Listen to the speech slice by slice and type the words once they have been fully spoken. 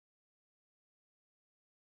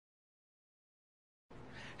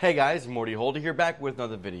Hey guys, Morty Holder here, back with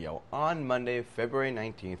another video. On Monday, February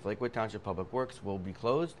 19th, Lakewood Township Public Works will be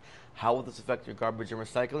closed. How will this affect your garbage and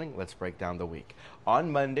recycling? Let's break down the week.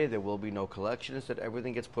 On Monday, there will be no collection. Instead,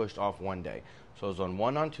 everything gets pushed off one day. So Zone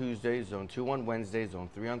 1 on Tuesday, Zone 2 on Wednesday, Zone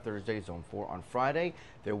 3 on Thursday, Zone 4 on Friday.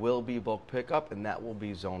 There will be bulk pickup, and that will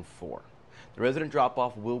be Zone 4. The resident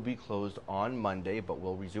drop-off will be closed on Monday, but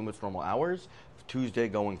will resume its normal hours Tuesday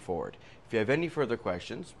going forward. If you have any further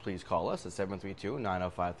questions, please call us at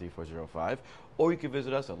 732-905-3405, or you can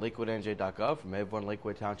visit us at lakewoodnj.gov. From everyone,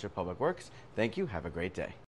 Lakewood Township Public Works, thank you. Have a great day.